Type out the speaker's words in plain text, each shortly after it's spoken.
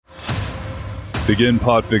Begin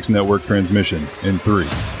Podfix Network transmission in 3,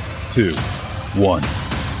 2, 1.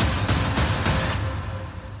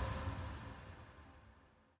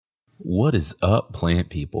 What is up, plant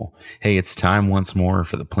people? Hey, it's time once more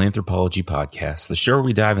for the Planthropology Podcast, the show where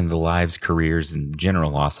we dive into the lives, careers, and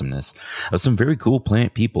general awesomeness of some very cool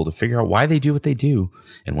plant people to figure out why they do what they do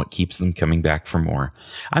and what keeps them coming back for more.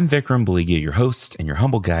 I'm Vikram Baliga, your host and your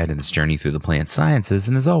humble guide in this journey through the plant sciences,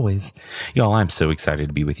 and as always, y'all, I'm so excited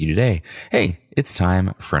to be with you today. Hey, it's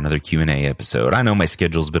time for another Q&A episode. I know my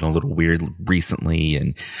schedule's been a little weird recently,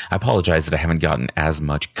 and I apologize that I haven't gotten as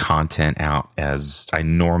much content out as I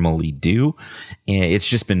normally do. And it's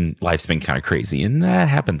just been, life's been kind of crazy, and that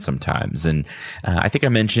happens sometimes. And I think I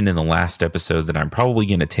mentioned in the last episode that I'm probably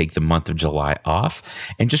going to take the month of July off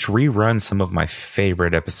and just rerun some of my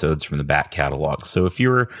favorite episodes from the back catalog. So if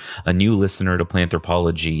you're a new listener to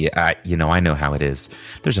Planthropology, I know how it is.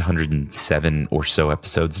 There's 107 or so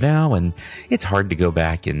episodes now, and it's hard to go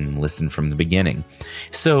back and listen from the beginning.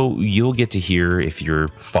 So you'll get to hear, if you're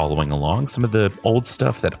following along, some of the old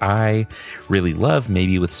stuff that I really love,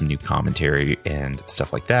 maybe with some new commentary and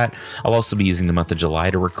stuff like that. I'll also be using the month of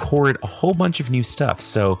July to record a whole bunch of new stuff.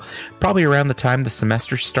 So probably around the time the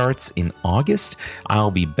semester starts in August,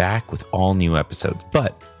 I'll be back with all new episodes.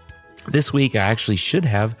 But this week, I actually should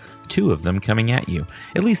have 2 of them coming at you.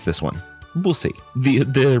 At least this one. We'll see.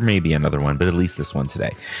 There may be another one, but at least this one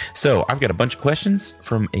today. So I've got a bunch of questions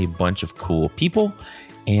from a bunch of cool people.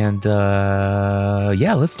 And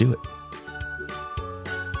yeah, let's do it.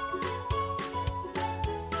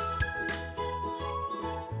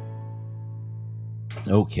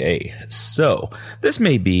 Okay, so this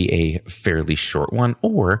may be a fairly short one,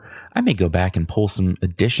 or I may go back and pull some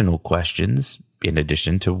additional questions in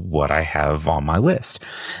addition to what I have on my list.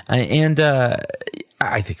 And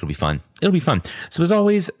I think it'll be fun. It'll be fun. So as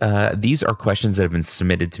always, these are questions that have been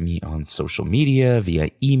submitted to me on social media, via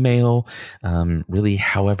email, really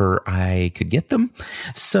however I could get them.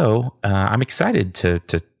 So I'm excited to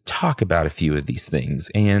talk about a few of these things.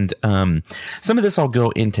 And some of this I'll go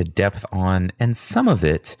into depth on, and some of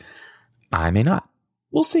it I may not.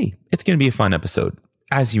 We'll see. It's going to be a fun episode.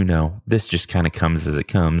 As you know, this just kind of comes as it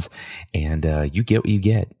comes, and you get what you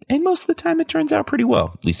get. And most of the time it turns out pretty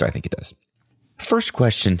well. At least I think it does. First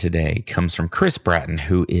question today comes from Chris Bratton,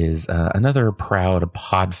 who is another proud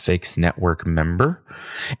Podfix Network member.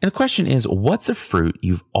 And the question is, what's a fruit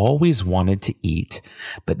you've always wanted to eat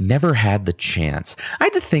but never had the chance? I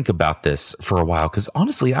had to think about this for a while because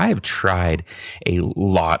honestly, I have tried a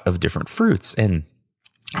lot of different fruits. And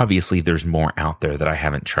obviously, there's more out there that I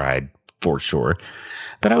haven't tried for sure.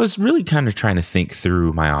 But I was really kind of trying to think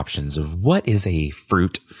through my options of what is a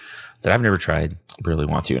fruit that I've never tried, really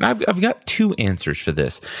want to. And I've got 2 answers for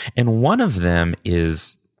this. And one of them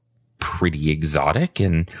is pretty exotic,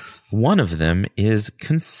 and one of them is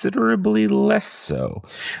considerably less so.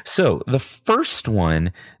 So the first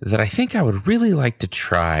one that I think I would really like to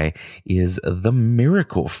try is the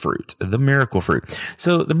miracle fruit. The miracle fruit.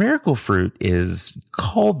 So the miracle fruit is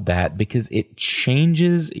called that because it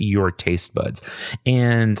changes your taste buds.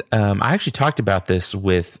 And I actually talked about this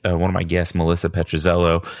with one of my guests, Melissa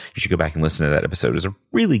Petrozello. You should go back and listen to that episode. It was a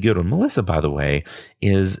really good one. Melissa, by the way,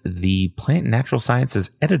 is the Plant and Natural Sciences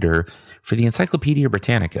editor for the Encyclopedia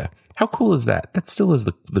Britannica. How cool is that? That still is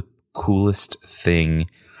the coolest thing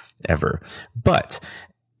ever. But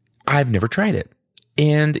I've never tried it.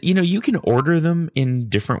 And, you can order them in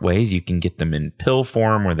different ways. You can get them in pill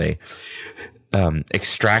form where they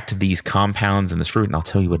extract these compounds in this fruit. And I'll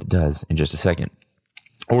tell you what it does in just a second.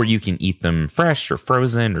 Or you can eat them fresh or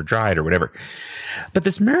frozen or dried or whatever. But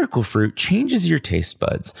this miracle fruit changes your taste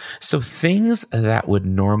buds. So things that would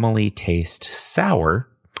normally taste sour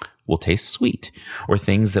will taste sweet, or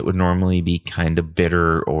things that would normally be kind of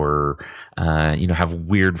bitter or, have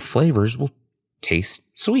weird flavors will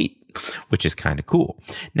taste sweet, which is kind of cool.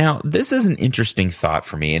 Now, this is an interesting thought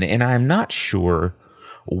for me, and I'm not sure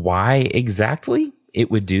why exactly it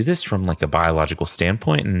would do this from like a biological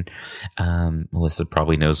standpoint. And Melissa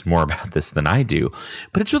probably knows more about this than I do,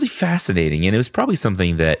 but it's really fascinating. And it was probably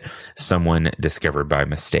something that someone discovered by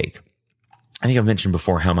mistake. I think I've mentioned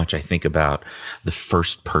before how much I think about the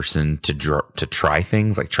first person to try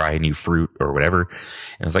things, like try a new fruit or whatever.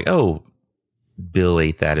 And I was like, oh, Bill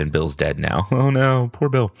ate that and Bill's dead now. Oh no, poor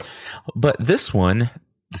Bill. But this one,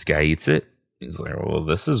 this guy eats it. He's like, well,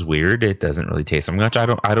 this is weird. It doesn't really taste so much. I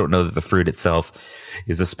don't know that the fruit itself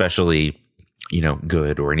is especially,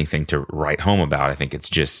 good or anything to write home about. I think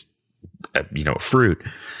it's just, a fruit.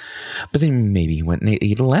 But then maybe you went and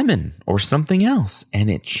ate a lemon or something else, and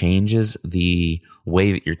it changes the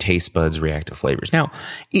way that your taste buds react to flavors. Now,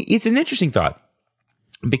 it's an interesting thought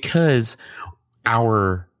because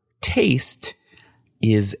our taste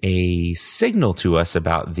is a signal to us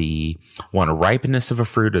about the ripeness of a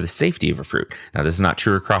fruit or the safety of a fruit. Now, this is not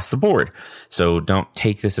true across the board, so don't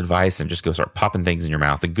take this advice and just go start popping things in your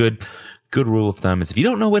mouth. A good rule of thumb is if you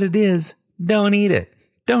don't know what it is, don't eat it.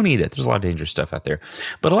 Don't eat it. There's a lot of dangerous stuff out there.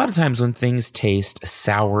 But a lot of times when things taste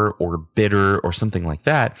sour or bitter or something like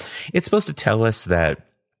that, it's supposed to tell us that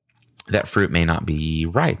fruit may not be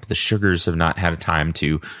ripe. The sugars have not had a time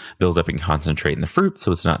to build up and concentrate in the fruit,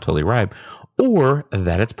 so it's not totally ripe. Or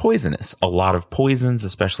that it's poisonous. A lot of poisons,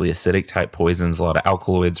 especially acidic type poisons, a lot of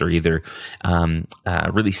alkaloids are either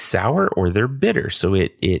really sour or they're bitter. So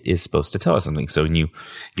it is supposed to tell us something. So when you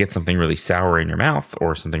get something really sour in your mouth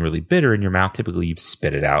or something really bitter in your mouth, typically you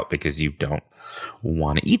spit it out because you don't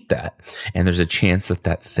want to eat that. And there's a chance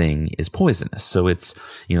that thing is poisonous. So it's,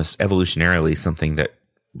 evolutionarily something that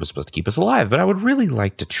was supposed to keep us alive. But I would really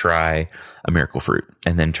like to try a miracle fruit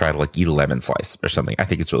and then try to eat a lemon slice or something. I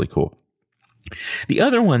think it's really cool. The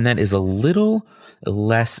other one that is a little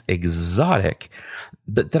less exotic,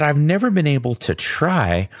 but that I've never been able to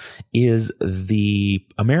try is the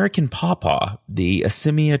American pawpaw, the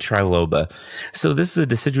Asimia triloba. So this is a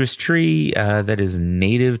deciduous tree that is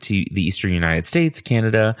native to the eastern United States,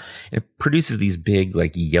 Canada. It produces these big,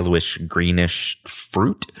 yellowish, greenish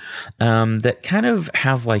fruit that kind of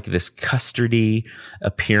have this custardy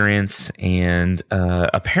appearance, and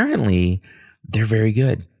apparently they're very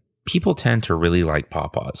good. People tend to really like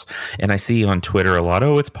pawpaws. And I see on Twitter a lot,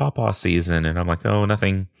 it's pawpaw season. And I'm like,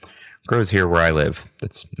 nothing grows here where I live.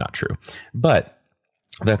 That's not true. But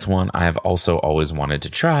that's one I've also always wanted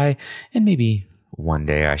to try. And maybe one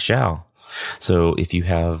day I shall. So if you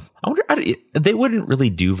have, they wouldn't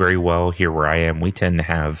really do very well here where I am. We tend to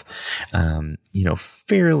have,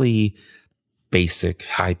 fairly basic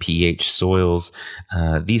high pH soils.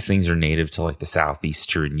 These things are native to the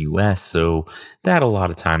southeastern US. So that a lot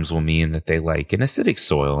of times will mean that they like an acidic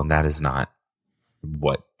soil, and that is not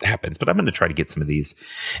what happens. But I'm going to try to get some of these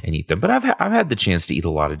and eat them. But I've had the chance to eat a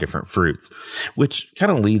lot of different fruits, which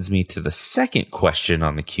kind of leads me to the second question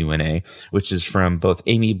on the Q&A, which is from both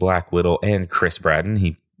Amy Blackwhittle and Chris Braden.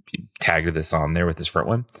 He tagged this on there with his front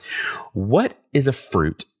one. What is a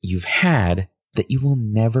fruit you've had that you will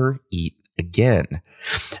never eat again?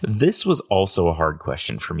 This was also a hard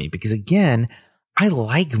question for me because, again, I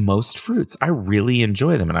like most fruits. I really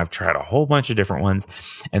enjoy them, and I've tried a whole bunch of different ones,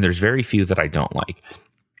 and there's very few that I don't like.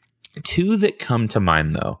 Two that come to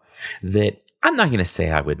mind, though, that I'm not going to say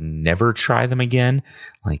I would never try them again.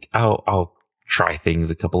 I'll try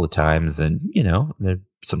things a couple of times, and,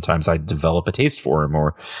 sometimes I develop a taste for them,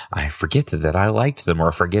 or I forget that I liked them,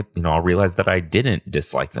 or I'll realize that I didn't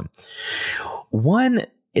dislike them. One,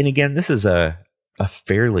 and again, this is a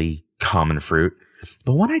fairly common fruit,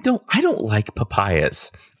 but one I don't like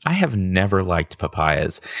papayas. I have never liked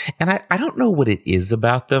papayas, and I don't know what it is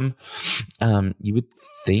about them. You would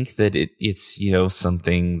think that it's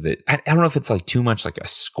something that I don't know if it's too much like a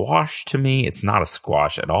squash to me. It's not a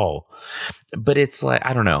squash at all, but it's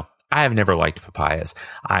I don't know. I have never liked papayas.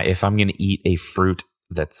 If I'm going to eat a fruit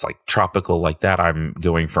that's tropical like that, I'm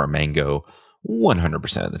going for a mango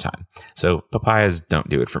 100% of the time. So papayas don't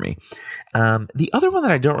do it for me. The other one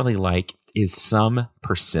that I don't really like is some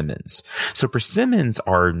persimmons. So persimmons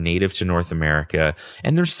are native to North America,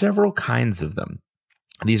 and there's several kinds of them.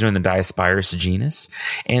 These are in the Diospyros genus,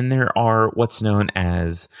 and there are what's known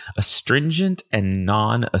as astringent and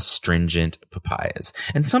non-astringent papayas.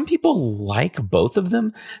 And some people like both of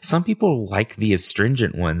them. Some people like the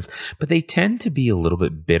astringent ones, but they tend to be a little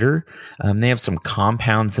bit bitter. They have some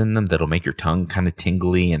compounds in them that'll make your tongue kind of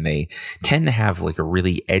tingly, and they tend to have a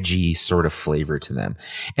really edgy sort of flavor to them.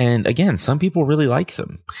 And again, some people really like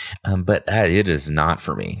them, but it is not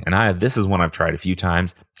for me. And this is one I've tried a few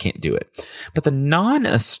times. Can't do it. But the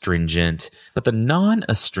non-astringent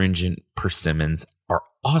persimmons are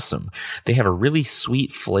awesome. They have a really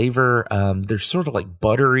sweet flavor. They're sort of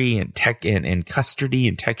buttery and and custardy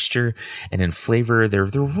in texture, and in flavor, they're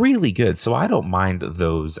really good. So I don't mind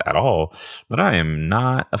those at all, but I am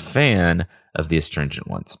not a fan of the astringent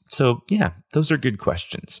ones. So yeah, those are good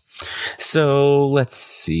questions. So let's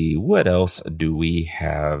see, what else do we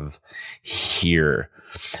have here?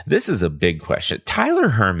 This is a big question. Tyler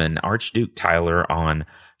Herman, Archduke Tyler on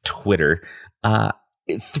Twitter,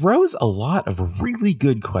 it throws a lot of really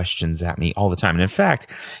good questions at me all the time. And in fact,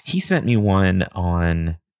 he sent me one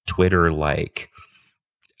on Twitter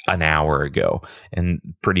an hour ago and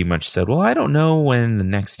pretty much said, well, I don't know when the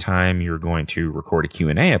next time you're going to record a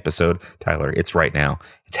Q&A episode, Tyler, it's right now.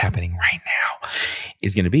 It's happening right now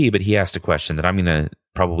is going to be, but he asked a question that I'm going to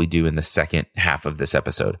probably do in the second half of this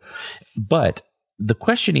episode. But the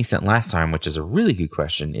question he sent last time, which is a really good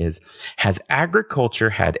question, is, has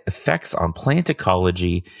agriculture had effects on plant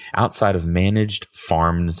ecology outside of managed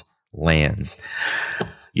farmed lands?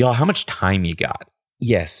 Y'all, how much time you got?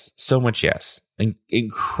 Yes, so much yes.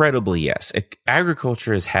 Incredibly yes.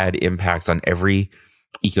 Agriculture has had impacts on every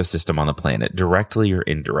ecosystem on the planet, directly or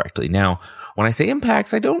indirectly. Now, when I say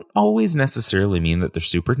impacts, I don't always necessarily mean that they're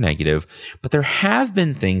super negative, but there have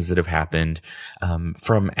been things that have happened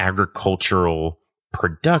from agricultural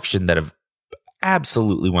production that have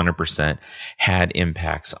absolutely 100% had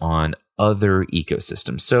impacts on other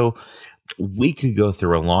ecosystems. So we could go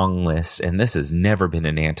through a long list, and this has never been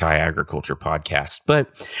an anti-agriculture podcast, but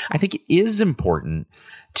I think it is important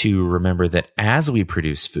to remember that as we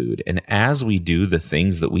produce food and as we do the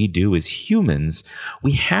things that we do as humans,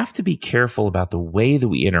 we have to be careful about the way that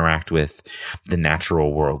we interact with the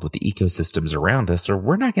natural world, with the ecosystems around us, or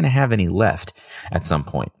we're not going to have any left at some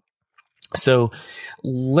point. So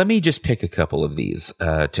let me just pick a couple of these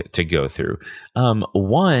to go through.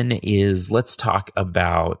 One is, let's talk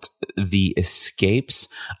about the escapes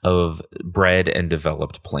of bred and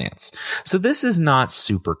developed plants. So this is not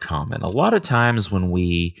super common. A lot of times when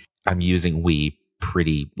I'm using we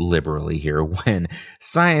pretty liberally here, when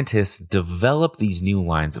scientists develop these new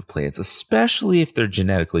lines of plants, especially if they're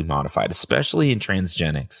genetically modified, especially in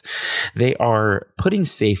transgenics, they are putting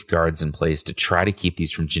safeguards in place to try to keep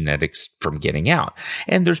these from genetics from getting out.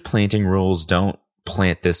 And there's planting rules. Don't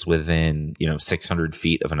plant this within 600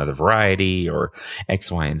 feet of another variety, or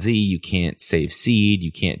X, Y, and Z. You can't save seed.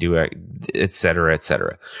 You can't do it, et cetera,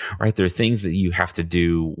 right? There are things that you have to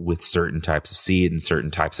do with certain types of seed and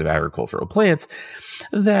certain types of agricultural plants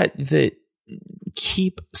that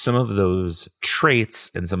keep some of those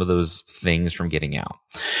traits and some of those things from getting out.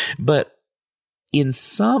 But in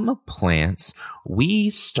some plants,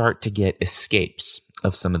 we start to get escapes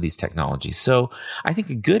of some of these technologies. So I think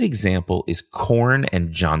a good example is corn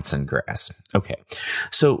and Johnson grass. Okay.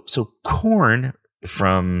 So corn,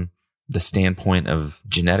 from the standpoint of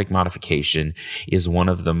genetic modification, is one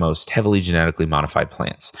of the most heavily genetically modified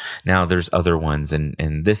plants. Now there's other ones,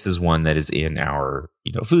 and this is one that is in our,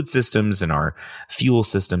 food systems and our fuel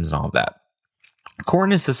systems and all of that.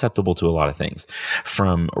 Corn is susceptible to a lot of things,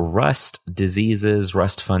 from rust diseases,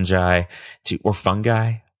 rust fungi, or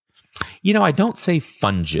fungi. I don't say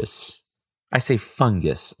fungus. I say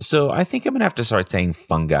fungus. So I think I'm going to have to start saying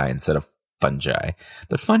fungi instead of fungi.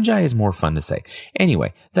 But fungi is more fun to say.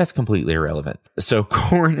 Anyway, that's completely irrelevant. So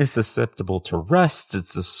corn is susceptible to rust.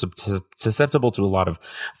 It's susceptible to a lot of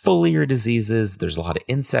foliar diseases. There's a lot of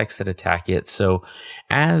insects that attack it. So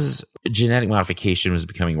as genetic modification was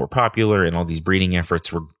becoming more popular and all these breeding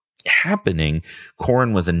efforts were happening,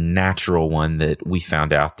 corn was a natural one that we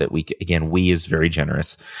found out that we is very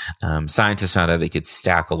generous. Scientists found out they could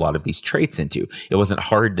stack a lot of these traits into. It wasn't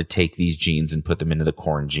hard to take these genes and put them into the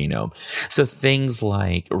corn genome. So things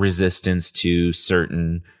like resistance to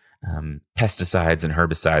certain pesticides and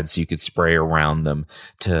herbicides, so you could spray around them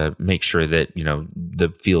to make sure that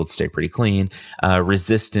the fields stay pretty clean.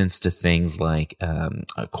 Resistance to things like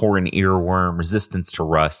corn earworm, resistance to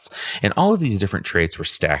rust, and all of these different traits were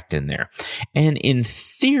stacked in there. And in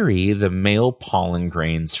theory, the male pollen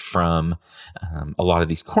grains from a lot of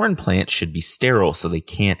these corn plants should be sterile, so they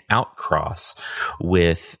can't outcross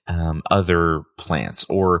with other plants,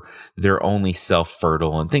 or they're only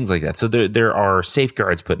self-fertile and things like that. So there are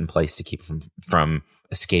safeguards put in place to keep from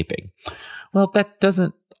escaping. Well, that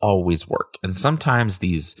doesn't always work, and sometimes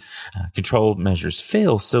these controlled measures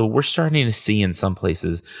fail. So we're starting to see in some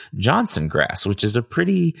places Johnson grass, which is a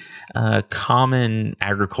pretty common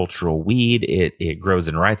agricultural weed. It grows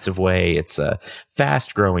in rights of way. It's a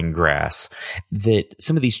fast growing grass that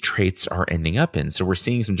some of these traits are ending up in. So we're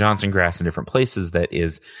seeing some Johnson grass in different places that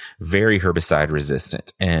is very herbicide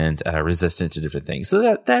resistant and resistant to different things.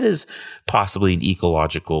 So that is possibly an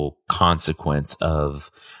ecological consequence of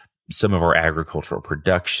some of our agricultural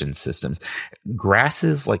production systems.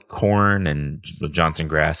 Grasses like corn and Johnson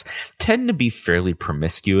grass tend to be fairly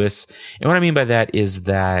promiscuous. And what I mean by that is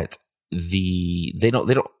that they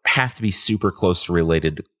don't have to be super closely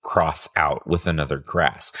related to cross out with another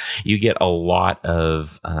grass. You get a lot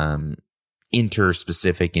of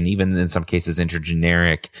interspecific and even in some cases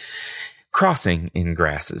intergeneric crossing in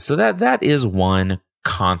grasses. So that is one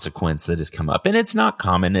consequence that has come up, and it's not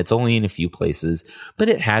common. It's only in a few places, but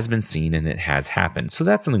it has been seen and it has happened. So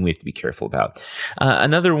that's something we have to be careful about.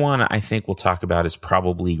 Another one I think we'll talk about is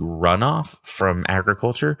probably runoff from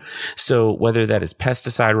agriculture. So whether that is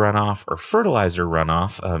pesticide runoff or fertilizer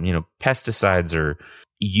runoff, pesticides are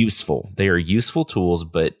useful. They are useful tools,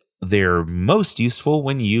 but they're most useful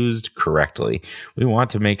when used correctly. We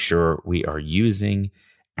want to make sure we are using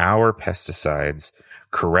our pesticides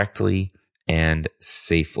correctly and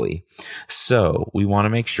safely. So we want to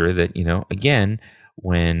make sure that, again,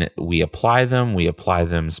 when we apply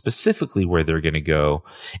them specifically where they're going to go.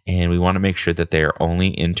 And we want to make sure that they are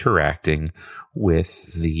only interacting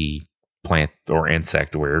with the plant or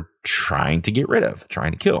insect we're trying to get rid of,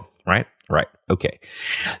 trying to kill, right? Right. Okay.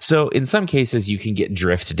 So in some cases, you can get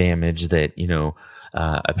drift damage that,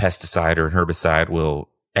 a pesticide or an herbicide will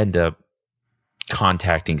end up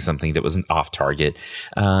contacting something that was an off target,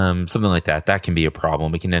 something like that. That can be a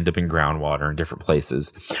problem. It can end up in groundwater in different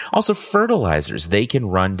places. Also, fertilizers, they can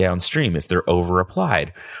run downstream if they're over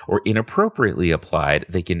applied or inappropriately applied.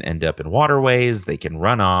 They can end up in waterways. They can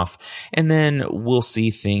run off. And then we'll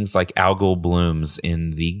see things like algal blooms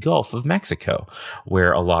in the Gulf of Mexico,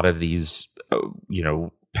 where a lot of these,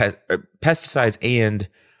 pesticides and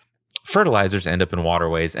fertilizers end up in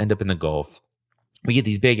waterways, end up in the Gulf. We get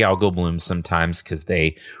these big algal blooms sometimes because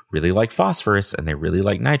they really like phosphorus and they really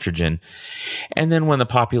like nitrogen. And then when the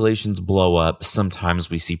populations blow up, sometimes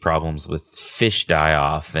we see problems with fish die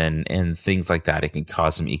off and things like that. It can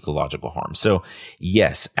cause some ecological harm. So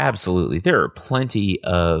yes, absolutely. There are plenty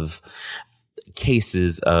of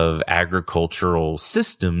cases of agricultural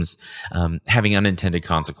systems having unintended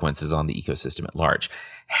consequences on the ecosystem at large.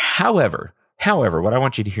 However, what I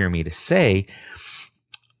want you to hear me to say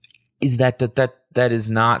is that is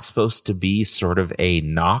not supposed to be sort of a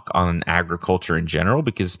knock on agriculture in general,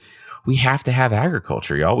 because we have to have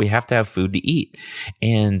agriculture, y'all. We have to have food to eat,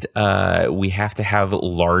 and we have to have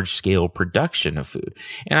large scale production of food.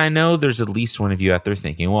 And I know there's at least one of you out there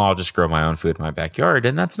thinking, well, I'll just grow my own food in my backyard,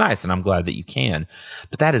 and that's nice, and I'm glad that you can.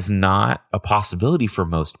 But that is not a possibility for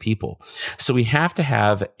most people. So we have to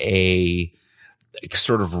have a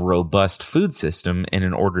sort of robust food system, and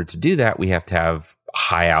in order to do that, we have to have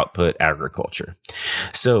high output agriculture.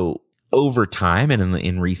 So over time and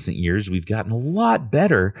in recent years, we've gotten a lot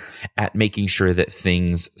better at making sure that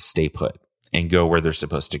things stay put and go where they're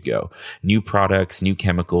supposed to go. New products, new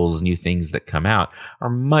chemicals, new things that come out are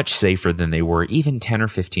much safer than they were even 10 or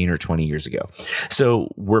 15 or 20 years ago.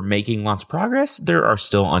 So we're making lots of progress. There are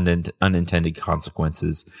still unintended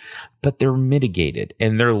consequences, but they're mitigated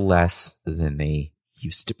and they're less than they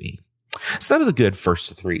used to be. So that was a good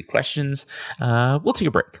first 3 questions. We'll take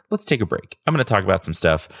a break. Let's take a break. I'm going to talk about some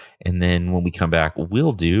stuff. And then when we come back,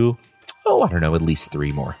 we'll do, at least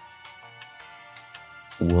 3 more.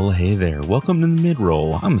 Well, hey there. Welcome to the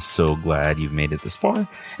mid-roll. I'm so glad you've made it this far,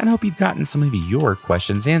 and I hope you've gotten some of your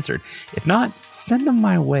questions answered. If not, send them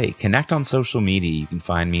my way. Connect on social media. You can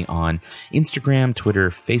find me on Instagram,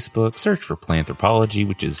 Twitter, Facebook. Search for Planthropology,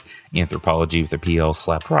 which is anthropology with a PL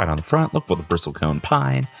slapped right on the front. Look for the bristlecone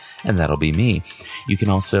pine, and that'll be me. You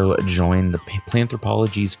can also join the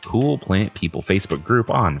Planthropology's Cool Plant People Facebook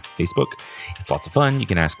group on Facebook. It's lots of fun. You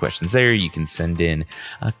can ask questions there. You can send in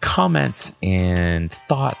comments and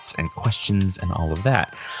thoughts and questions and all of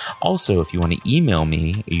that. Also, if you want to email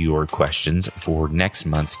me your questions for next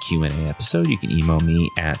month's Q&A episode, you can email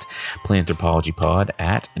me at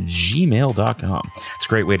planthropologypod@gmail.com. It's a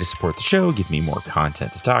great way to support the show, give me more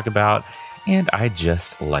content to talk about, and I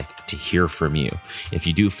just like to hear from you. If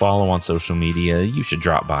you do follow on social media, you should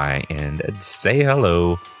drop by and say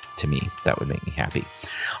hello to me. That would make me happy.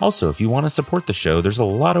 Also, if you want to support the show, there's a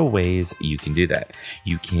lot of ways you can do that.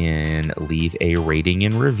 You can leave a rating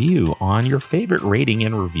and review on your favorite rating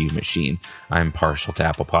and review machine. I'm partial to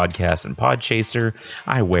Apple Podcasts and Podchaser.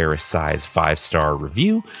 I wear a size 5-star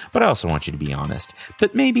review, but I also want you to be honest.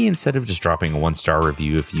 But maybe instead of just dropping a 1-star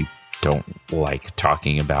review, if you don't like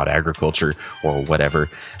talking about agriculture or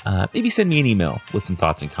whatever, maybe send me an email with some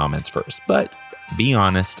thoughts and comments first. But be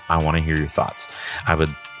honest, I want to hear your thoughts. I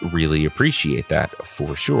would really appreciate that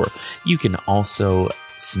for sure. You can also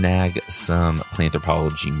snag some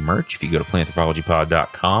Planthropology merch. If you go to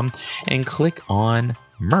planthropologypod.com and click on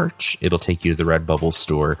merch, it'll take you to the Redbubble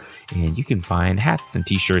store, and you can find hats and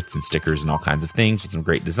t-shirts and stickers and all kinds of things with some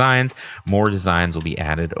great designs. More designs will be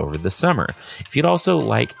added over the summer. If you'd also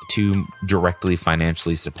like to directly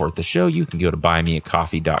financially support the show, you can go to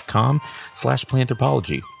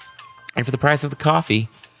buymeacoffee.com/planthropology. And for the price of the coffee,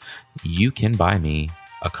 you can buy me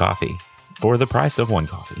a coffee for the price of 1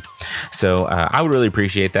 coffee. So I would really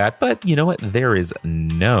appreciate that. But you know what? There is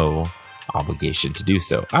no obligation to do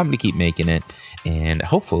so. I'm going to keep making it, and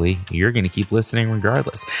hopefully you're going to keep listening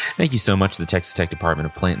regardless. Thank you so much to the Texas Tech Department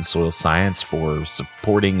of Plant and Soil Science for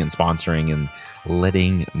supporting and sponsoring and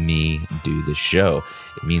letting me do this show.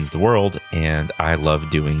 It means the world, and I love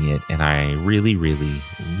doing it, and I really, really,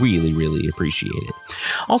 really, really appreciate it.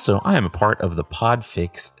 Also, I am a part of the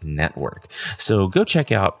Podfix Network. So go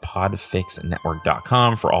check out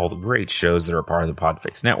podfixnetwork.com for all the great shows that are part of the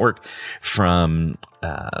Podfix Network, from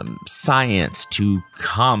science to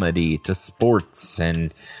comedy to sports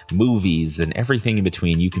and movies and everything in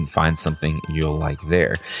between. You can find something you'll like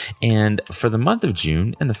there. And for the month of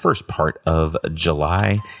June and the first part of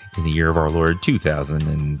July in the year of our Lord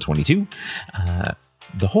 2022,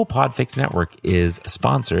 the whole Podfix Network is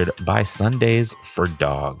sponsored by Sundays for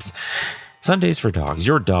Dogs. Sundays for Dogs.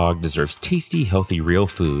 Your dog deserves tasty, healthy, real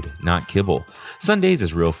food, not kibble. Sundays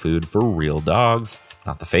is real food for real dogs,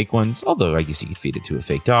 not the fake ones, although I guess you could feed it to a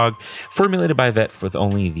fake dog. Formulated by a vet with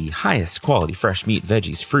only the highest quality fresh meat,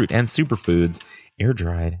 veggies, fruit, and superfoods,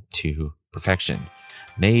 air-dried to perfection.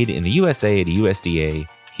 Made in the USA at a USDA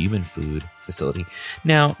human food facility.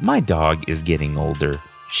 Now, my dog is getting older.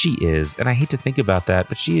 She is, and I hate to think about that,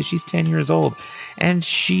 but she is. She's 10 years old, and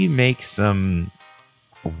she makes some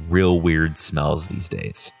real weird smells these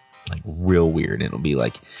days. Like, real weird. It'll be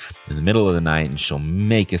like in the middle of the night, and she'll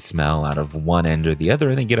make a smell out of one end or the other,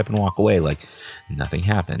 and then get up and walk away like nothing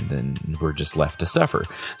happened, and we're just left to suffer.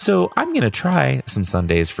 So I'm going to try some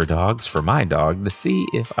Sundays for Dogs for my dog to see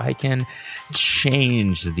if I can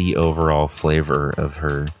change the overall flavor of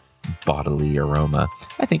her bodily aroma.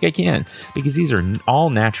 I think I can, because these are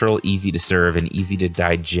all natural, easy to serve, and easy to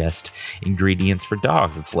digest ingredients for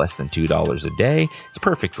dogs. It's less than $2 a day. It's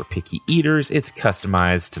perfect for picky eaters. It's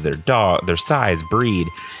customized to their dog, their size, breed,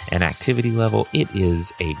 and activity level. It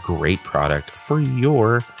is a great product for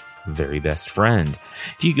your very best friend.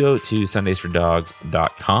 If you go to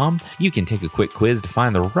sundaysfordogs.com, you can take a quick quiz to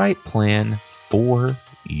find the right plan for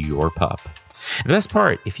your pup. And the best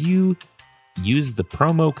part, if you use the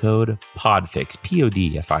promo code PODFIX,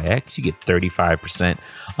 PODFIX, you get 35%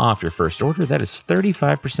 off your first order. That is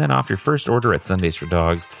 35% off your first order at Sundays for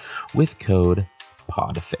Dogs with code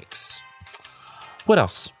PODFIX. What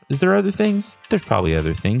else? Is there other things? There's probably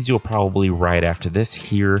other things. You'll probably, right after this,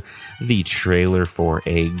 hear the trailer for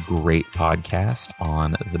a great podcast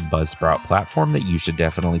on the Buzzsprout platform that you should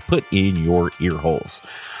definitely put in your ear holes.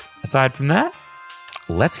 Aside from that,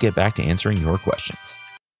 let's get back to answering your questions.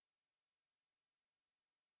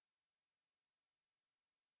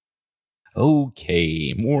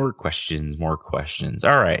 Okay, more questions.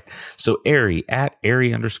 All right. So Ari at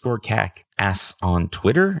Ari_CAC asks on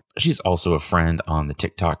Twitter. She's also a friend on the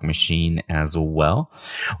TikTok machine as well.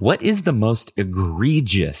 What is the most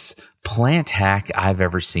egregious plant hack I've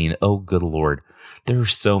ever seen? Oh, good Lord. There are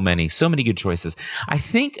so many good choices. I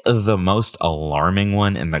think the most alarming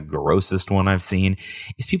one and the grossest one I've seen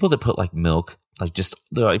is people that put like milk,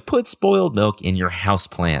 like put spoiled milk in your house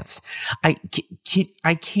plants. I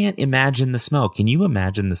can't imagine the smell. Can you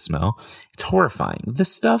imagine the smell? It's horrifying. The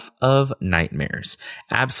stuff of nightmares.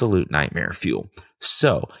 Absolute nightmare fuel.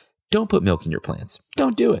 So don't put milk in your plants.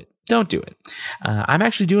 Don't do it. I'm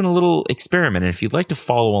actually doing a little experiment, and if you'd like to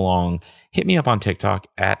follow along, hit me up on TikTok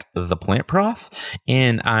at the Plant Prof,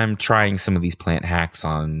 and I'm trying some of these plant hacks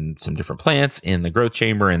on some different plants in the growth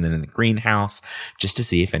chamber and then in the greenhouse, just to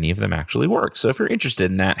see if any of them actually work. So if you're interested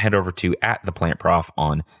in that, head over to at the Plant Prof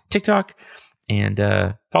on TikTok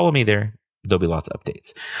and follow me there. There'll be lots of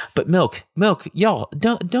updates. But milk, y'all,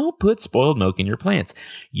 don't put spoiled milk in your plants.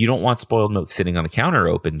 You don't want spoiled milk sitting on the counter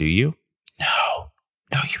open, do you?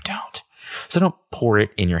 No, you don't. So don't pour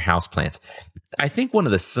it in your house plants. I think some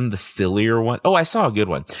of the sillier ones. Oh, I saw a good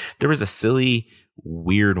one. There was a silly,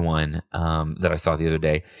 weird one that I saw the other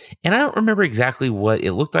day, and I don't remember exactly what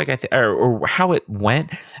it looked like. Or how it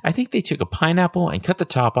went. I think they took a pineapple and cut the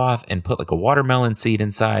top off and put like a watermelon seed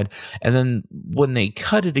inside. And then when they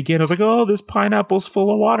cut it again, I was like, "Oh, this pineapple's full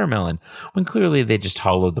of watermelon." When clearly they just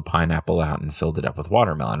hollowed the pineapple out and filled it up with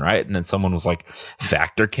watermelon, right? And then someone was like,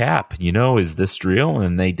 "Fact or cap? Is this real?"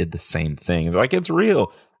 And they did the same thing. They're like, "It's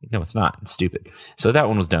real." No, it's not. It's stupid. So that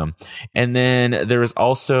one was dumb. And then there was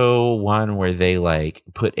also one where they like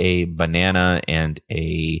put a banana and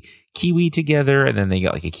a kiwi together, and then they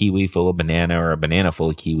got like a kiwi full of banana or a banana full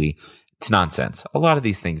of kiwi. It's nonsense. A lot of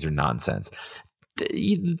these things are nonsense.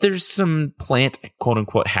 There's some plant quote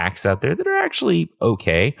unquote hacks out there that are actually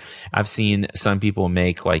okay. I've seen some people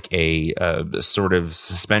make like a sort of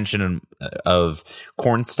suspension of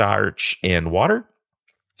cornstarch and water,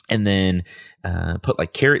 and then put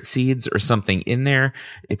like carrot seeds or something in there.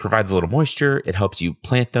 It provides a little moisture. It helps you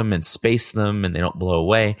plant them and space them, and they don't blow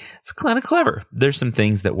away. It's kind of clever. There's some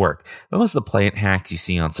things that work. But most of the plant hacks you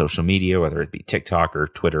see on social media, whether it be TikTok or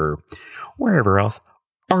Twitter or wherever else,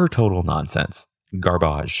 are total nonsense.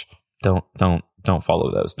 Garbage. Don't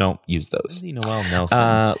follow those. Don't use those. Noel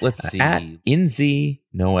Nelson. Let's see. At Inzy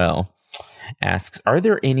Noel asks, are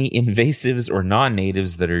there any invasives or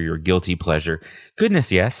non-natives that are your guilty pleasure?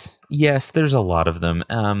 Goodness, yes. Yes, there's a lot of them.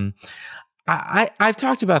 I've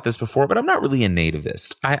talked about this before, but I'm not really a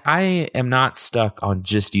nativist. I am not stuck on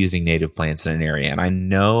just using native plants in an area. And I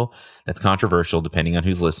know that's controversial depending on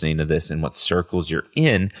who's listening to this and what circles you're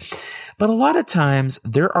in. But a lot of times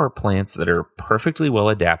there are plants that are perfectly well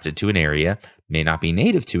adapted to an area, may not be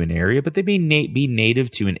native to an area, but they may be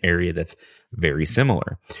native to an area that's very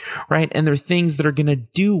similar, right? And they're things that are going to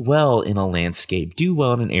do well in a landscape, do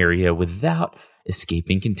well in an area without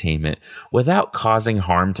escaping containment, without causing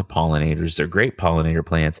harm to pollinators. They're great pollinator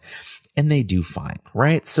plants, and they do fine,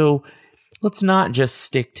 right? So let's not just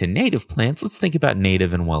stick to native plants. Let's think about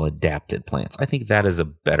native and well-adapted plants. I think that is a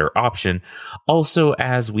better option. Also,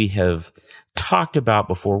 as we have talked about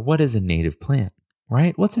before, what is a native plant,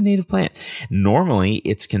 right? What's a native plant? Normally,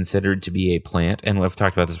 it's considered to be a plant, and we've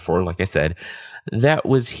talked about this before, like I said, that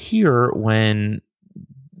was here when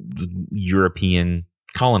European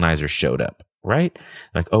colonizers showed up. Right?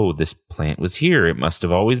 Like, oh, this plant was here. It must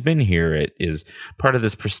have always been here. It is part of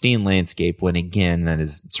this pristine landscape when, again, that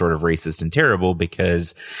is sort of racist and terrible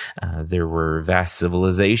because there were vast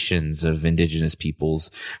civilizations of indigenous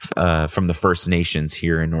peoples from the First Nations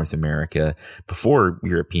here in North America before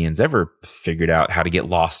Europeans ever figured out how to get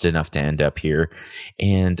lost enough to end up here.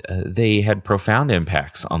 And they had profound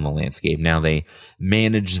impacts on the landscape. Now they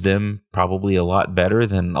manage them probably a lot better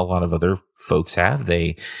than a lot of other folks have.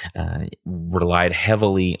 They relied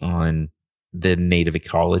heavily on the native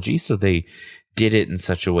ecology, so they did it in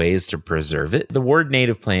such a way as to preserve it. The word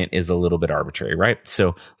native plant is a little bit arbitrary, right? So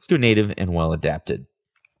let's go native and well adapted.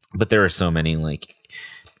 But there are so many like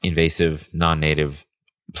invasive, non-native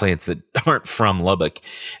plants that aren't from Lubbock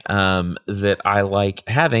that I like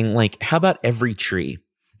having. Like, how about every tree?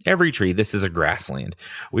 Every tree. This is a grassland.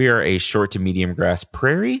 We are a short to medium grass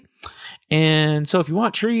prairie. And so if you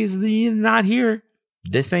want trees, not here.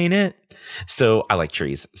 This ain't it. So I like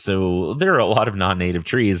trees. So there are a lot of non-native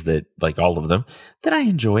trees that, like all of them, that I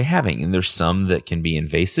enjoy having. And there's some that can be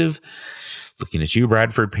invasive. Looking at you,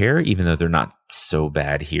 Bradford pear, even though they're not so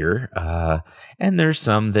bad here. And there's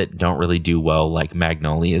some that don't really do well, like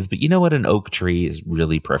magnolias. But you know what? An oak tree is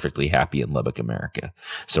really perfectly happy in Lubbock, America.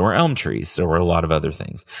 So are elm trees. So are a lot of other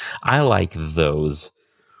things. I like those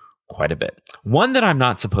quite a bit. One that I'm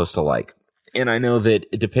not supposed to like, and I know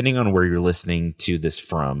that depending on where you're listening to this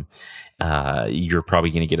from, you're probably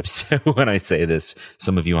going to get upset when I say this.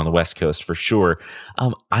 Some of you on the West Coast for sure.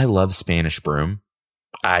 I love Spanish broom.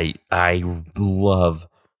 I love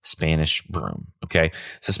Spanish broom. Okay.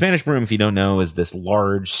 So Spanish broom, if you don't know, is this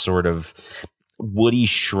large sort of woody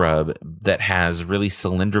shrub that has really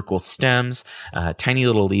cylindrical stems, tiny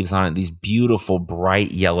little leaves on it, these beautiful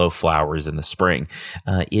bright yellow flowers in the spring.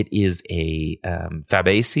 It is a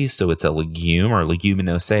fabaceae, so it's a legume or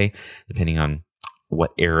leguminosae, depending on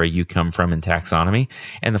what era you come from in taxonomy.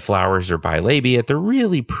 And the flowers are bilabiate. They're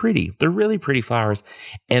really pretty. They're really pretty flowers.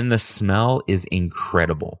 And the smell is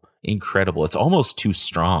incredible. Incredible. It's almost too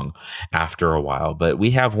strong after a while, but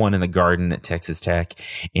we have one in the garden at Texas Tech.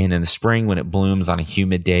 And in the spring, when it blooms on a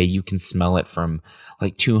humid day, you can smell it from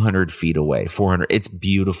like 200 feet away, 400. It's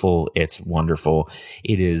beautiful. It's wonderful.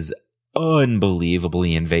 It is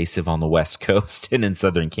unbelievably invasive on the West Coast and in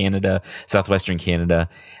southern Canada, southwestern Canada.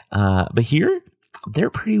 But here,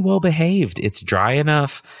 they're pretty well behaved. It's dry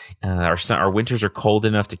enough. Our winters are cold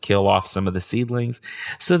enough to kill off some of the seedlings.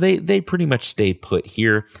 So they pretty much stay put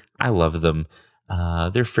here. I love them.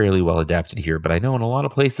 They're fairly well adapted here, but I know in a lot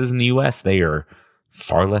of places in the U.S., they are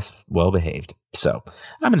far less well behaved. So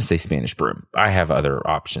I'm going to say Spanish broom. I have other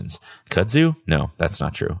options. Kudzu? No, that's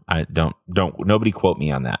not true. I don't, nobody quote me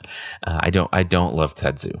on that. I don't love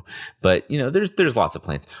kudzu, but you know, there's lots of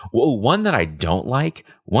plants. Whoa, one that I don't like,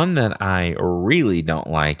 one that I really don't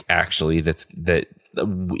like actually, that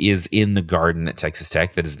is in the garden at Texas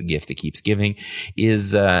Tech, that is the gift that keeps giving,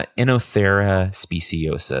 is Enothera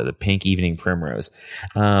speciosa, the pink evening primrose.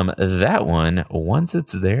 That one, once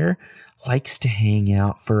it's there, likes to hang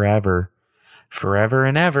out forever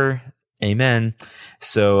and ever. Amen.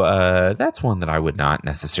 So that's one that I would not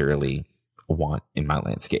necessarily want in my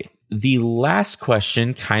landscape. The last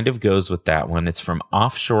question kind of goes with that one. It's from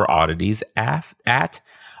Offshore Oddities at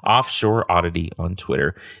Offshore Oddity on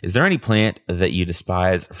Twitter. Is there any plant that you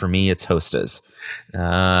despise? For me, it's hostas.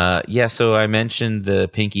 So I mentioned the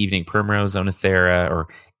pink evening primrose, Enothera, or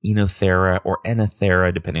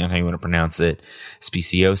Enothera, depending on how you want to pronounce it,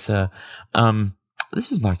 speciosa.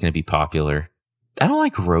 This is not going to be popular. I don't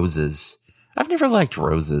like roses. I've never liked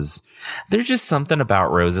roses. There's just something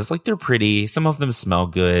about roses. Like, they're pretty. Some of them smell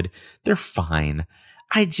good. They're fine.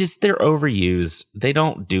 they're overused. They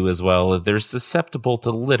don't do as well. They're susceptible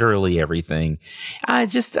to literally everything.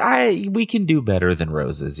 We can do better than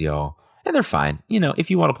roses, y'all. And they're fine.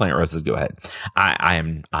 If you want to plant roses, go ahead. I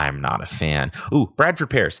am not a fan. Ooh,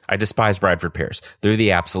 Bradford pears. I despise Bradford pears. They're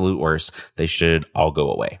the absolute worst. They should all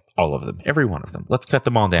go away. All of them. Every one of them. Let's cut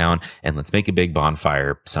them all down and let's make a big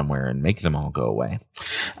bonfire somewhere and make them all go away.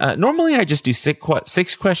 Normally I just do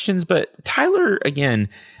 6 questions, but Tyler, again,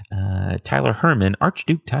 Tyler Herman,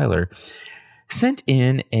 Archduke Tyler, sent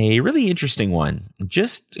in a really interesting one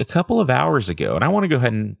just a couple of hours ago. And I want to go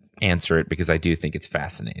ahead and answer it because I do think it's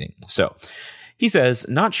fascinating. So he says,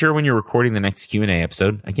 not sure when you're recording the next Q&A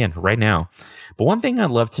episode, again, right now. But one thing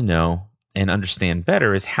I'd love to know and understand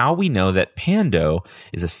better is how we know that Pando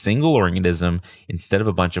is a single organism instead of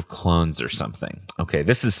a bunch of clones or something. Okay,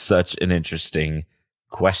 this is such an interesting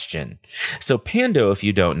question. So Pando, if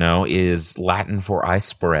you don't know, is Latin for I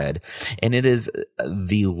spread, and it is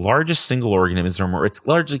the largest single organism, or it's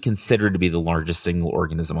largely considered to be the largest single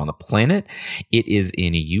organism on the planet. It is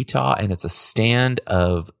in Utah, and it's a stand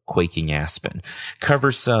of quaking aspen.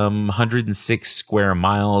 Covers some 106 square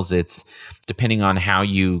miles. It's, depending on how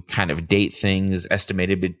you kind of date things,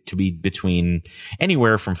 estimated to be between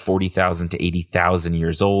anywhere from 40,000 to 80,000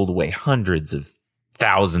 years old, weigh hundreds of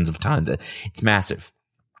thousands of tons. It's massive.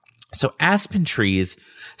 So aspen trees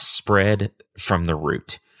spread from the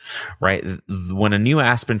root, right? When a new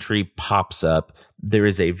aspen tree pops up, there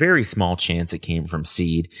is a very small chance it came from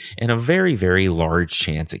seed and a very, very large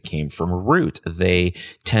chance it came from a root. They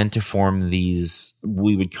tend to form these,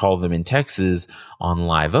 we would call them in Texas on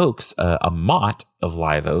live oaks, a mott of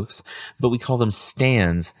live oaks, but we call them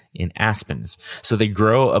stands in aspens. So they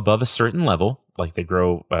grow above a certain level, like they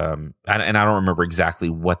grow, and I don't remember exactly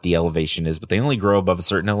what the elevation is, but they only grow above a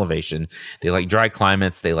certain elevation. They like dry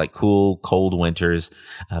climates. They like cool, cold winters.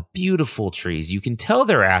 Beautiful trees. You can tell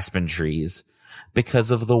they're aspen trees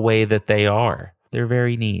because of the way that they are. They're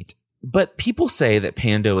very neat. But people say that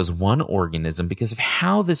Pando is one organism because of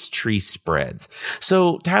how this tree spreads.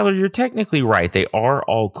 So, Tyler, you're technically right. They are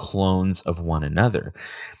all clones of one another.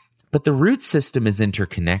 But the root system is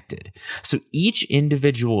interconnected. So each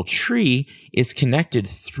individual tree is connected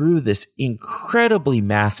through this incredibly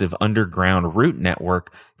massive underground root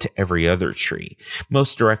network to every other tree.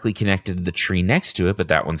 Most directly connected to the tree next to it, but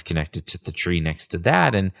that one's connected to the tree next to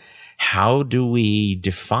that. And how do we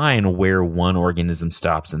define where one organism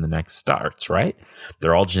stops and the next starts, right?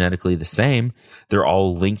 They're all genetically the same. They're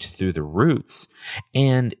all linked through the roots.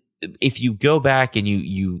 And if you go back and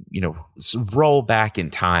you roll back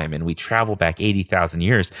in time and we travel back 80,000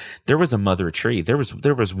 years, there was a mother tree. There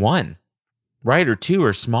was one, right? Or two, or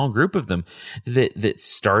a small group of them that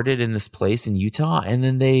started in this place in Utah, and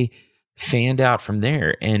then they fanned out from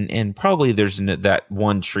there. And probably that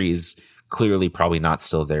one tree is clearly probably not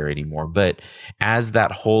still there anymore. But as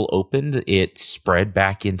that hole opened, it spread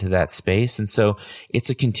back into that space. And so it's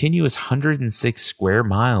a continuous 106 square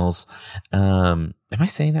miles. Am I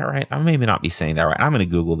saying that right? I may not be saying that right. I'm going to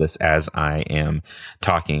Google this as I am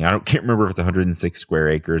talking. Can't remember if it's 106 square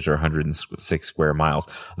acres or 106 square miles.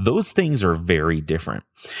 Those things are very different.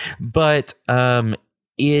 But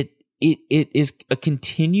it is a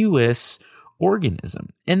continuous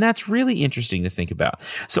organism. And that's really interesting to think about.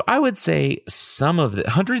 So I would say some of the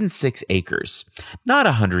 106 acres, not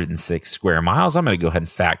 106 square miles. I'm going to go ahead and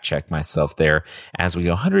fact check myself there as we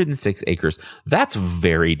go. 106 acres. That's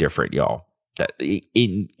very different, y'all. That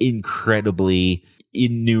incredibly,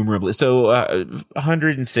 innumerably. So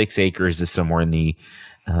 106 acres is somewhere in the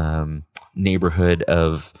neighborhood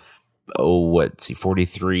of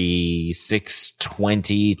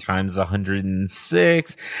 43,620 times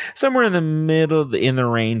 106, somewhere in the middle, in the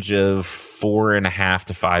range of 4.5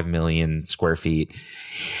 to 5 million square feet.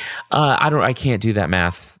 I can't do that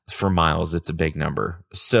math for miles. It's a big number.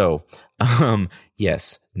 So,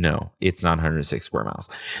 yes, no, it's not 106 square miles.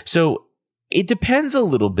 So it depends a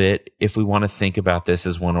little bit, if we want to think about this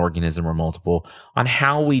as one organism or multiple, on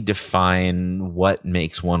how we define what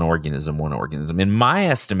makes one organism one organism. In my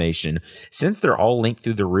estimation, since they're all linked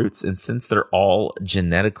through the roots and since they're all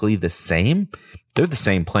genetically the same, they're the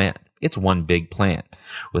same plant. It's one big plant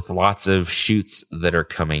with lots of shoots that are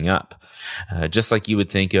coming up. Just like you would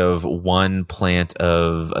think of one plant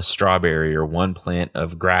of a strawberry or one plant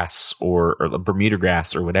of grass or Bermuda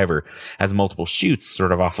grass or whatever has multiple shoots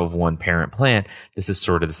sort of off of one parent plant. This is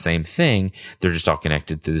sort of the same thing. They're just all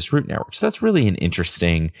connected through this root network. So that's really an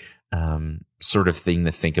interesting sort of thing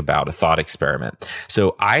to think about, a thought experiment.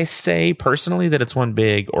 So I say personally that it's one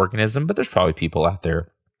big organism, but there's probably people out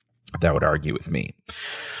there that would argue with me.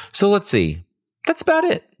 So let's see. That's about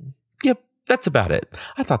it. Yep. that's about it.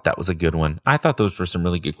 I thought that was a good one. I thought those were some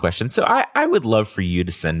really good questions. So I would love for you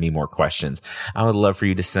to send me more questions. I would love for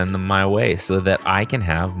you to send them my way so that I can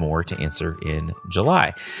have more to answer in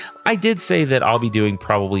July. I did say that I'll be doing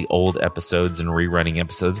probably old episodes and rerunning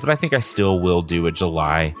episodes, but I think I still will do a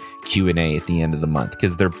July Q&A at the end of the month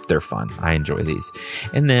because they're fun. I enjoy these.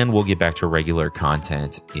 And then we'll get back to regular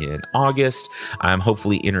content in August. I'm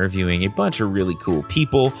hopefully interviewing a bunch of really cool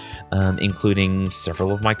people, including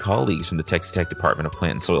several of my colleagues from the Texas Tech Department of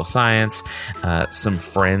Plant and Soil Science, some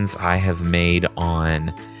friends I have made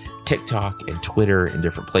on TikTok and Twitter and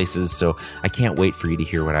different places. So I can't wait for you to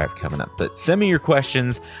hear what I have coming up. But send me your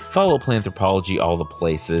questions. Follow Planthropology all the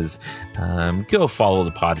places. Go follow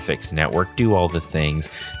the Podfix Network. Do all the things.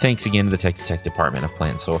 Thanks again to the Texas Tech Department of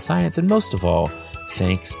Plant and Soil Science. And most of all,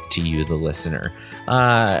 thanks to you, the listener.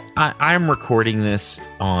 I'm recording this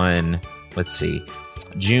on, let's see,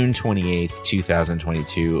 June 28th,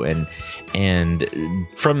 2022, and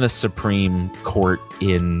from the Supreme Court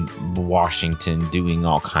in Washington doing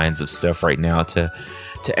all kinds of stuff right now to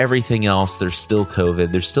everything else. There's still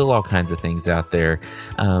COVID. There's still all kinds of things out there.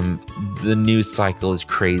 The news cycle is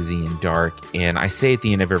crazy and dark. And I say at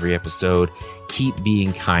the end of every episode, keep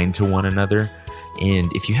being kind to one another.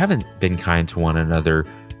 And if you haven't been kind to one another,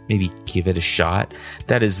 maybe give it a shot.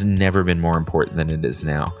 That has never been more important than it is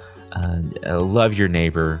now. Love your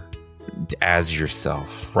neighbor as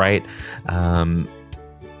yourself, right?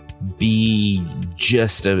 Be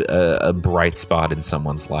just a bright spot in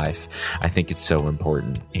someone's life. I think it's so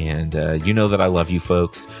important. And you know that I love you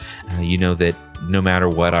folks. You know that no matter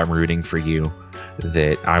what, I'm rooting for you,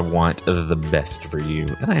 that I want the best for you.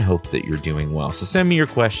 And I hope that you're doing well. So send me your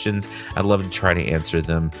questions. I'd love to try to answer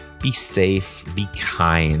them. Be safe, be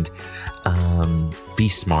kind, be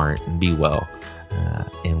smart, and be well.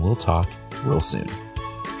 And we'll talk real soon.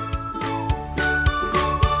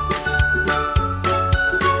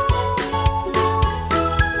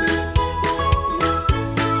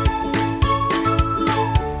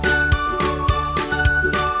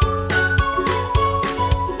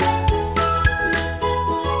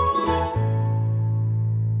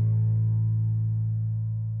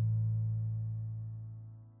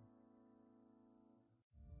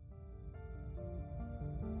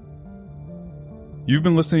 You've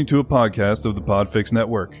been listening to a podcast of the Podfix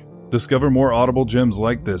Network. Discover more audible gems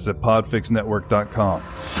like this at podfixnetwork.com.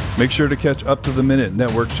 Make sure to catch up-to-the-minute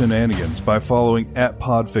network shenanigans by following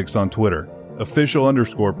 @Podfix on Twitter,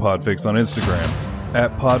 official_Podfix on Instagram,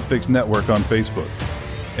 @Podfix Network on Facebook.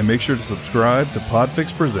 And make sure to subscribe to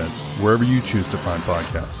Podfix Presents wherever you choose to find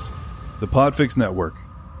podcasts. The Podfix Network,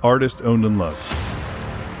 artist owned and loved.